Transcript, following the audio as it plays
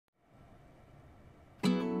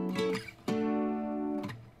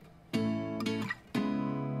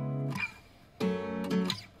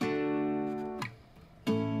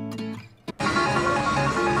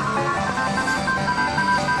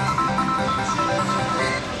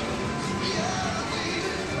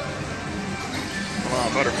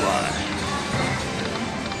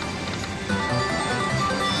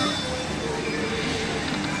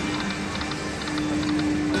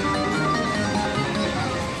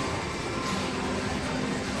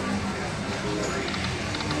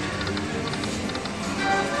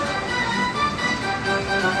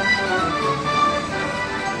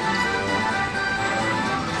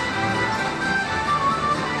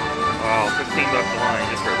$15 a line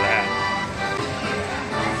just for that.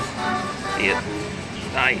 See it?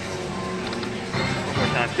 Nice. One more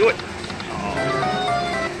time. Do it. Oh.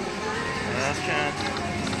 Last chance.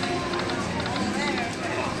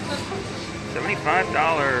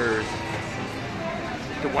 $75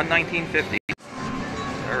 to $119.50.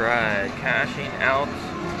 Alright, cashing out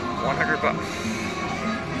 $100.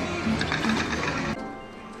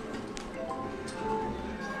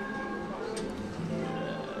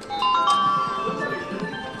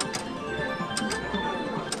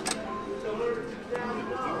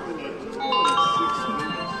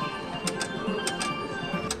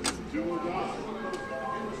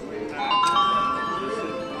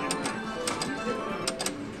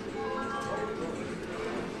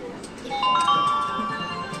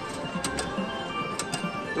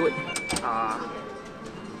 Do it.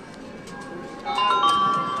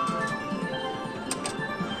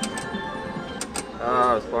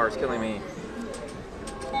 Oh, this bar is killing me.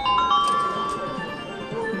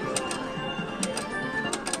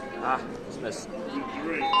 Just missed.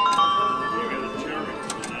 Great. You got a cherry.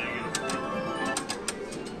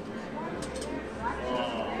 Oh,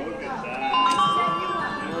 look at that.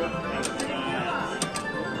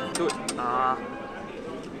 Do it.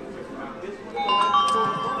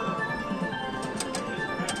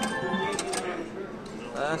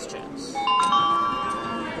 Last chance.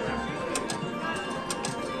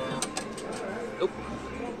 Nope.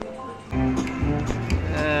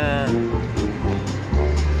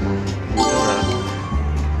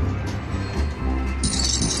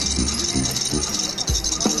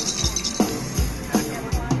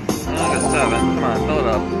 I got 7. Come on, fill it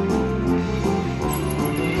up.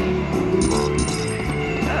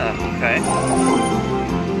 Okay.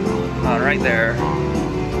 Come on, right there.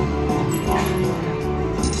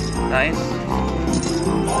 Nice.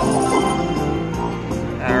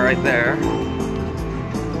 Right there.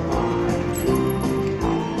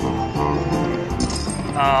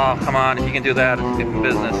 Oh, come on. If you can do that, it's good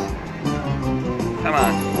business. Come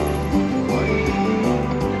on.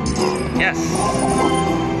 Yes.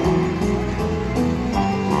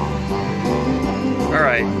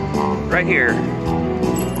 Alright. Right here.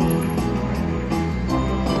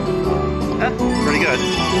 Pretty good.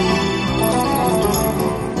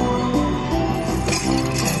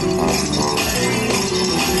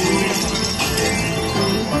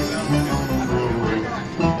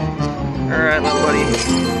 Alright, little buddy.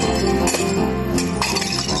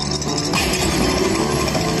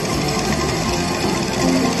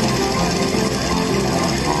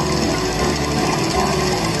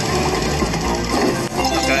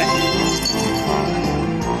 Okay.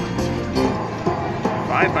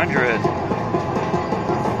 500.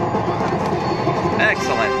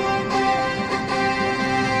 Excellent.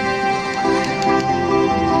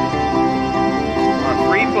 On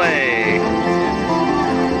free play.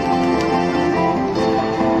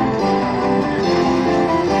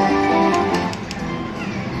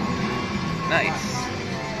 Nice.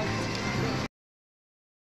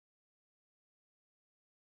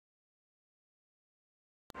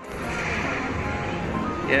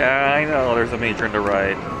 Yeah, I know there's a major in the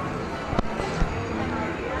right.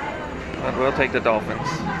 But we'll take the Dolphins.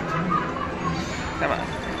 Come on.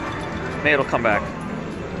 Maybe it'll come back.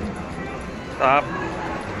 Stop.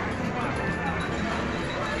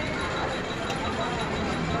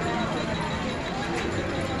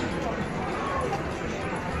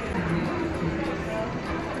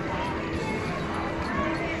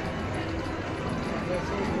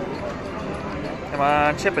 Come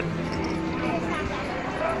on, chip it.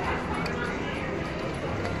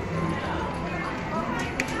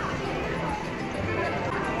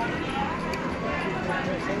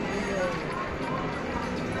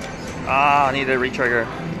 Ah, I need a retrigger.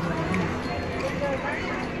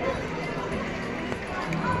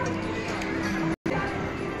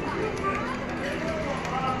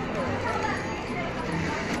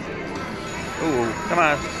 Ooh, come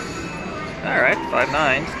on. Alright,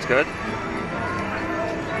 5-9. It's good.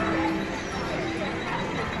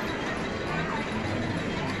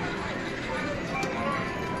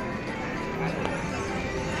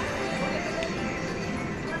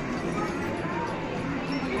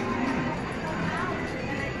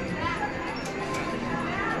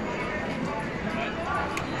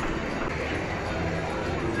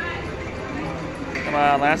 Come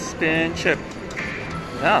on, last spin, chip.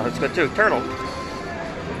 Oh, that's good too. Turtle.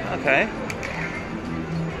 Okay.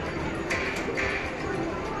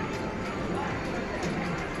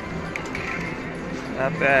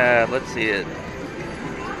 Not bad. Let's see it.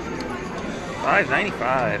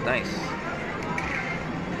 $5.95. Nice.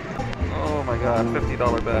 Oh my god,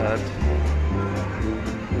 $50 bet.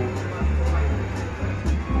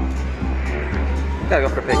 Gotta go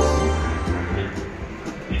for pigs.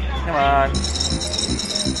 Come on.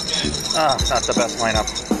 Ah, not the best lineup.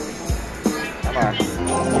 Come on.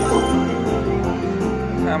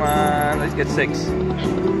 Come on, let's get 6.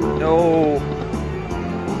 No.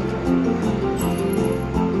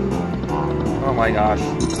 Oh my gosh.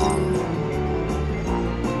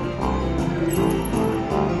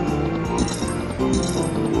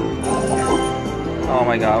 Oh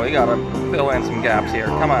my god, we gotta fill in some gaps here.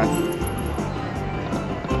 Come on.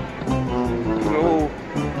 Go.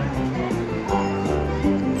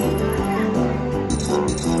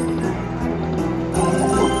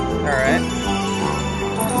 Alright.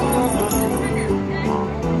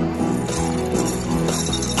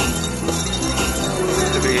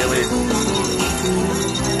 Should be at least.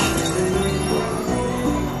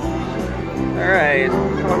 Alright.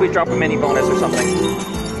 How about we drop a mini bonus or something?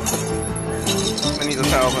 Mini's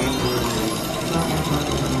 1,000.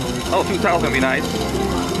 Oh, 2,000 would be nice.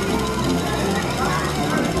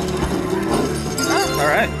 Ah,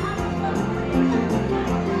 alright.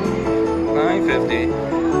 950.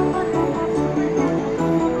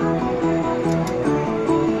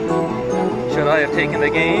 Should I have taken the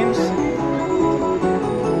games?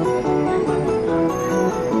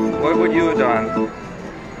 What would you have done?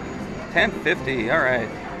 1050, alright.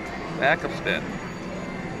 Backup spin.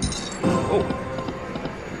 Oh.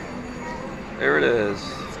 There it is.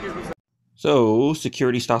 So,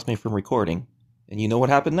 security stops me from recording. And you know what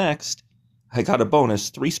happened next? I got a bonus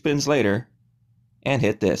 3 spins later and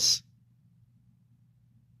hit this.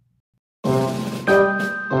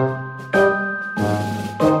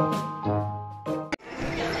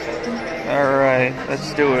 Alright,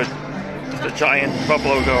 let's do it. It's the giant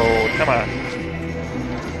buffalo gold. Come on.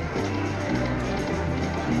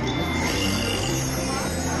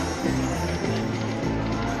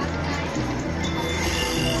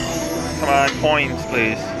 Come on, coins,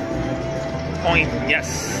 please. Coin, yes.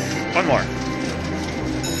 One more.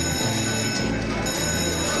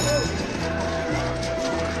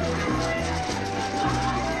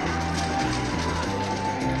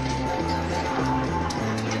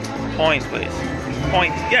 Coins, please.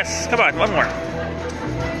 Coins, yes. Come on, one more.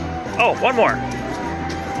 Oh, one more.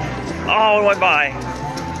 Oh, it went by.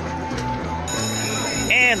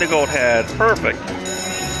 And the gold head. Perfect.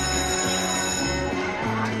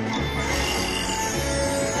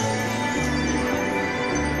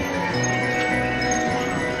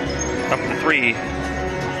 Up to 3.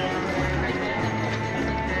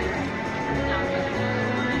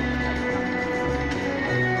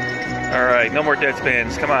 All right, no more dead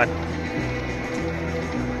spins. Come on.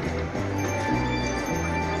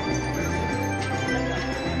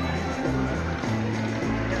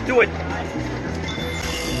 Do it.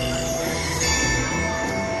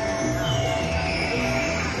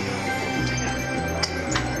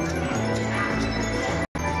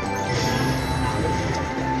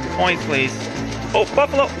 Points, please. Oh,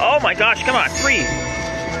 buffalo. Oh my gosh, come on. 3.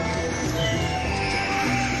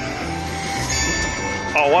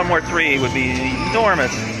 Oh, one more 3 would be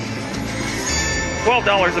enormous.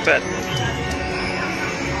 $12 a bet.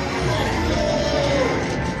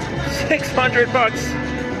 600 bucks.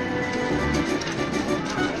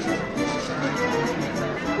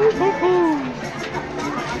 Woo-hoo-hoo.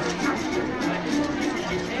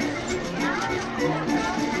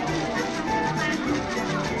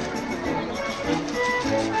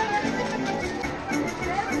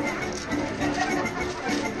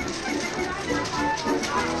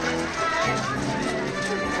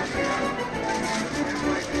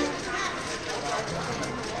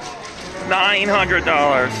 $900.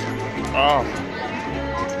 Oh.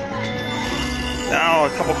 Now a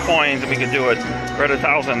couple coins and we can do it. We're at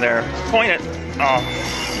 1,000 there. Coin it. Oh.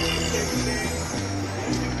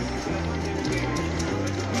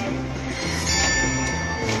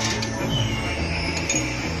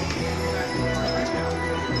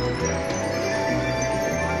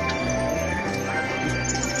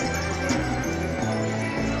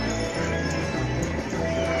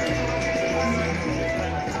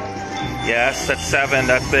 Yes, that's 7.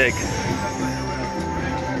 That's big.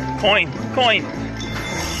 Coin, coin.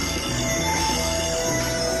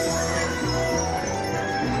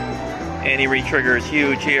 Any re-trigger is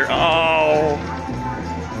huge here. Oh.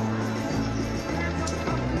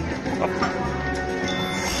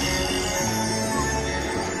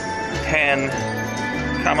 10.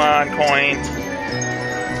 Come on, coin.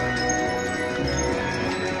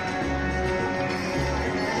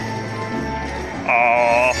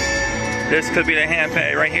 Oh. This could be the hand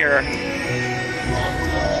pay right here.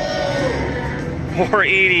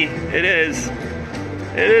 480. It is.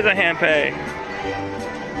 It is a hand pay.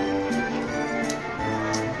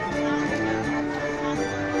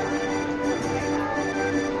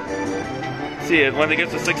 See it when it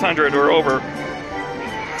gets to 600 or over.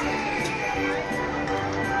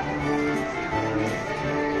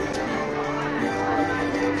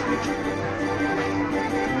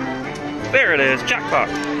 There it is, jackpot.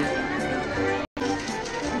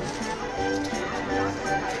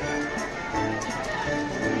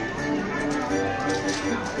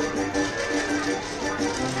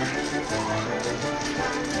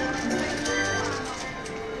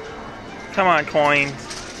 Come on, coin.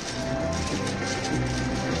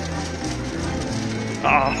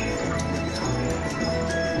 Ah.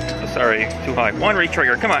 Oh, sorry, too high. One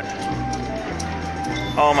re-trigger, come on.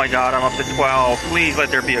 Oh my god, I'm up to 12. Please let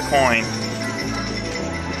there be a coin.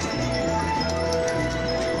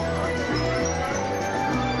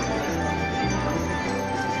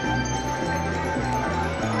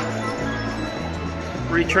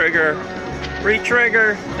 Re-trigger.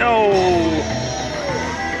 Re-trigger. No.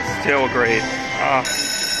 Still great. Ah.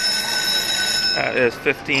 That is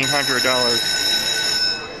 $1,500.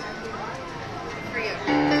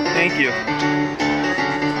 Thank you.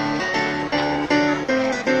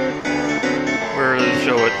 Where does it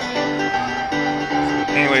show it?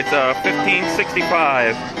 Anyway, it's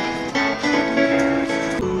 $1,565.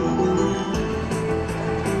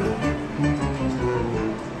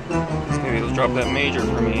 Maybe it'll drop that major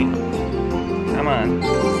for me. Come on.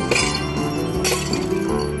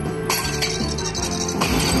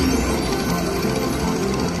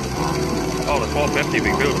 Oh, the 1250 would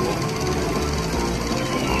be beautiful.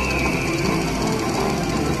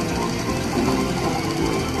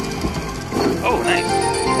 Oh, nice.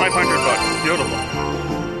 500 bucks. Beautiful.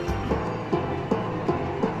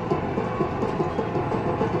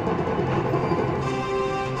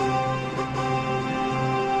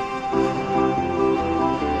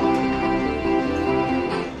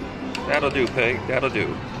 That'll do, Peg. That'll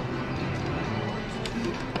do.